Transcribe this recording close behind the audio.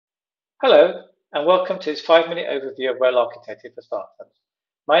Hello, and welcome to this 5-minute overview of Well Architected for Startups.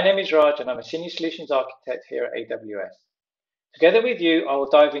 My name is Raj, and I'm a Senior Solutions Architect here at AWS. Together with you, I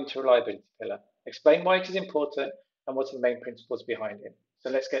will dive into reliability pillar, explain why it is important, and what are the main principles behind it. So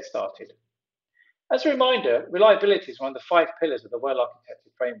let's get started. As a reminder, reliability is one of the 5 pillars of the Well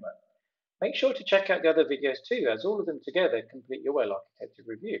Architected framework. Make sure to check out the other videos too, as all of them together complete your Well Architected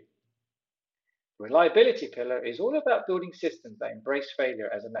review. The reliability pillar is all about building systems that embrace failure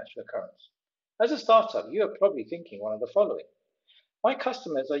as a natural occurrence. As a startup, you are probably thinking one of the following. My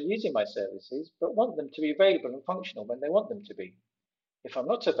customers are using my services, but want them to be available and functional when they want them to be. If I'm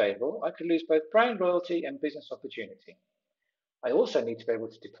not available, I could lose both brand loyalty and business opportunity. I also need to be able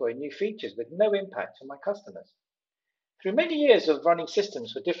to deploy new features with no impact on my customers. Through many years of running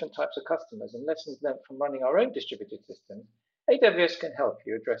systems for different types of customers and lessons learned from running our own distributed systems, AWS can help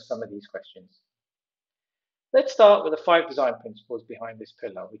you address some of these questions. Let's start with the 5 design principles behind this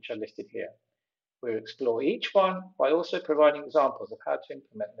pillar, which are listed here. We'll explore each one by also providing examples of how to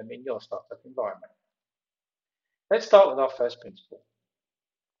implement them in your startup environment. Let's start with our first principle.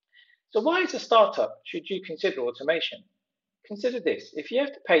 So why as a startup should you consider automation? Consider this, if you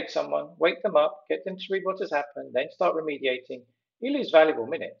have to page someone, wake them up, get them to read what has happened, then start remediating, you lose valuable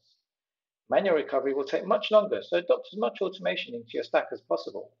minutes. Manual recovery will take much longer, so adopt as much automation into your stack as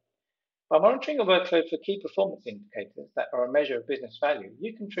possible. By monitoring a workload for key performance indicators that are a measure of business value,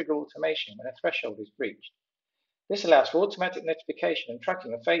 you can trigger automation when a threshold is breached. This allows for automatic notification and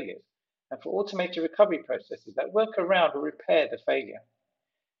tracking of failures, and for automated recovery processes that work around or repair the failure.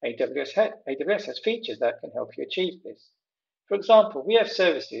 AWS has features that can help you achieve this. For example, we have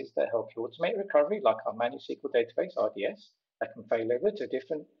services that help you automate recovery, like our managed SQL database, RDS, that can fail over to a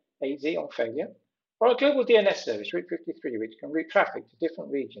different AZ on failure, or our global DNS service, Route 53, which can route traffic to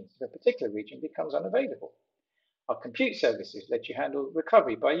different regions if a particular region becomes unavailable. Our compute services let you handle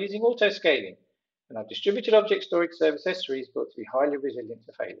recovery by using auto-scaling, and our distributed object storage service S3 is built to be highly resilient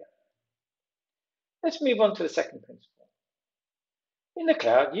to failure. Let's move on to the second principle. In the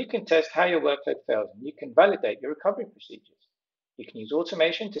cloud, you can test how your workload fails, and you can validate your recovery procedures. You can use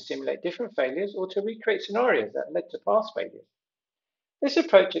automation to simulate different failures or to recreate scenarios that led to past failures. This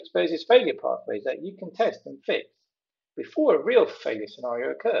approach exposes failure pathways that you can test and fix before a real failure scenario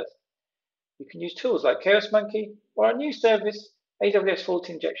occurs. You can use tools like Chaos Monkey or our new service, AWS Fault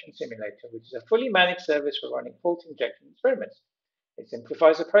Injection Simulator, which is a fully managed service for running fault injection experiments. It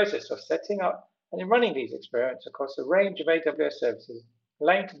simplifies the process of setting up and running these experiments across a range of AWS services,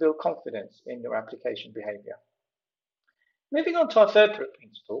 allowing you to build confidence in your application behavior. Moving on to our third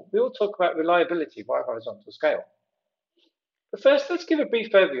principle, we will talk about reliability via horizontal scale. But first, let's give a brief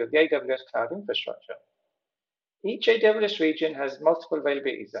overview of the AWS Cloud Infrastructure. Each AWS region has multiple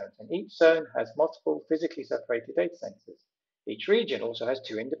availability zones, and each zone has multiple physically separated data centers. Each region also has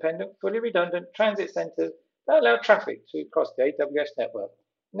 2 independent, fully redundant transit centers that allow traffic to cross the AWS network,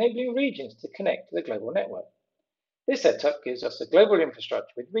 enabling regions to connect to the global network. This setup gives us a global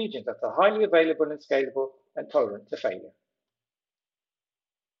infrastructure with regions that are highly available and scalable and tolerant to failure.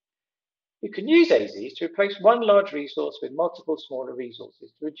 You can use AZs to replace one large resource with multiple smaller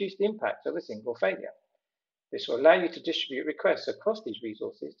resources to reduce the impact of a single failure. This will allow you to distribute requests across these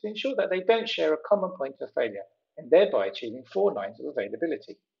resources to ensure that they don't share a common point of failure, and thereby achieving 4 nines of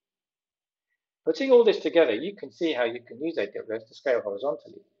availability. Putting all this together, you can see how you can use AWS to scale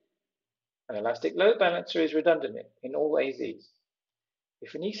horizontally. An elastic load balancer is redundant in all AZs.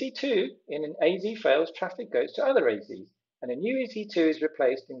 If an EC2 in an AZ fails, traffic goes to other AZs, and a new EC2 is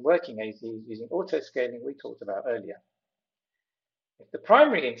replaced in working AZs using auto-scaling we talked about earlier. If the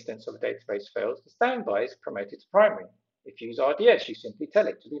primary instance of a database fails, the standby is promoted to primary. If you use RDS, you simply tell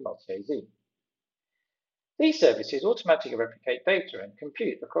it to be multi-AZ. These services automatically replicate data and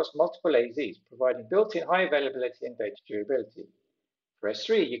compute across multiple AZs, providing built-in high availability and data durability. For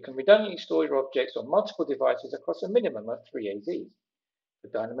S3, you can redundantly store your objects on multiple devices across a minimum of 3 AZs. For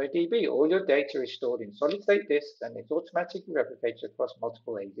DynamoDB, all your data is stored in solid-state disks and is automatically replicated across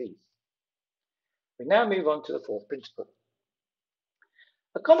multiple AZs. We now move on to the fourth principle.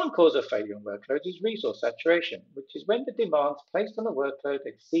 A common cause of failure on workloads is resource saturation, which is when the demands placed on a workload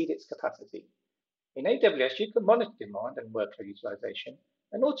exceed its capacity. In AWS, you can monitor demand and workload utilization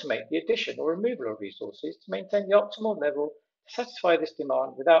and automate the addition or removal of resources to maintain the optimal level to satisfy this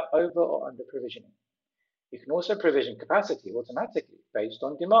demand without over or under provisioning. You can also provision capacity automatically based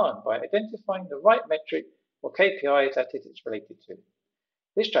on demand by identifying the right metric or KPIs that it is related to.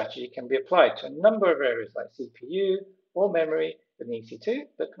 This strategy can be applied to a number of areas like CPU or memory with an EC2,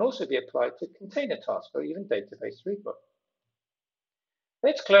 but can also be applied to container tasks or even database throughput.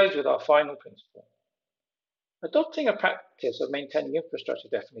 Let's close with our final principle. Adopting a practice of maintaining infrastructure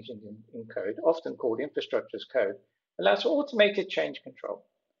definitions in code, often called infrastructure as code, allows for automated change control.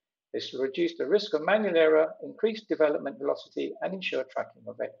 This will reduce the risk of manual error, increase development velocity, and ensure tracking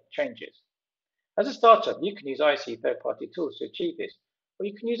of changes. As a startup, you can use IC third-party tools to achieve this, or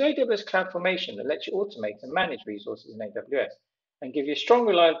you can use AWS Cloud Formation that lets you automate and manage resources in AWS and give you a strong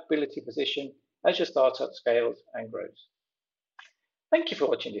reliability position as your startup scales and grows. Thank you for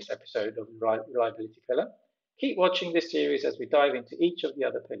watching this episode of Reliability Pillar. Keep watching this series as we dive into each of the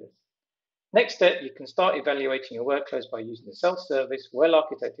other pillars. Next step, you can start evaluating your workloads by using the self-service,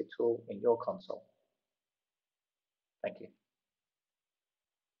 well-architected tool in your console. Thank you.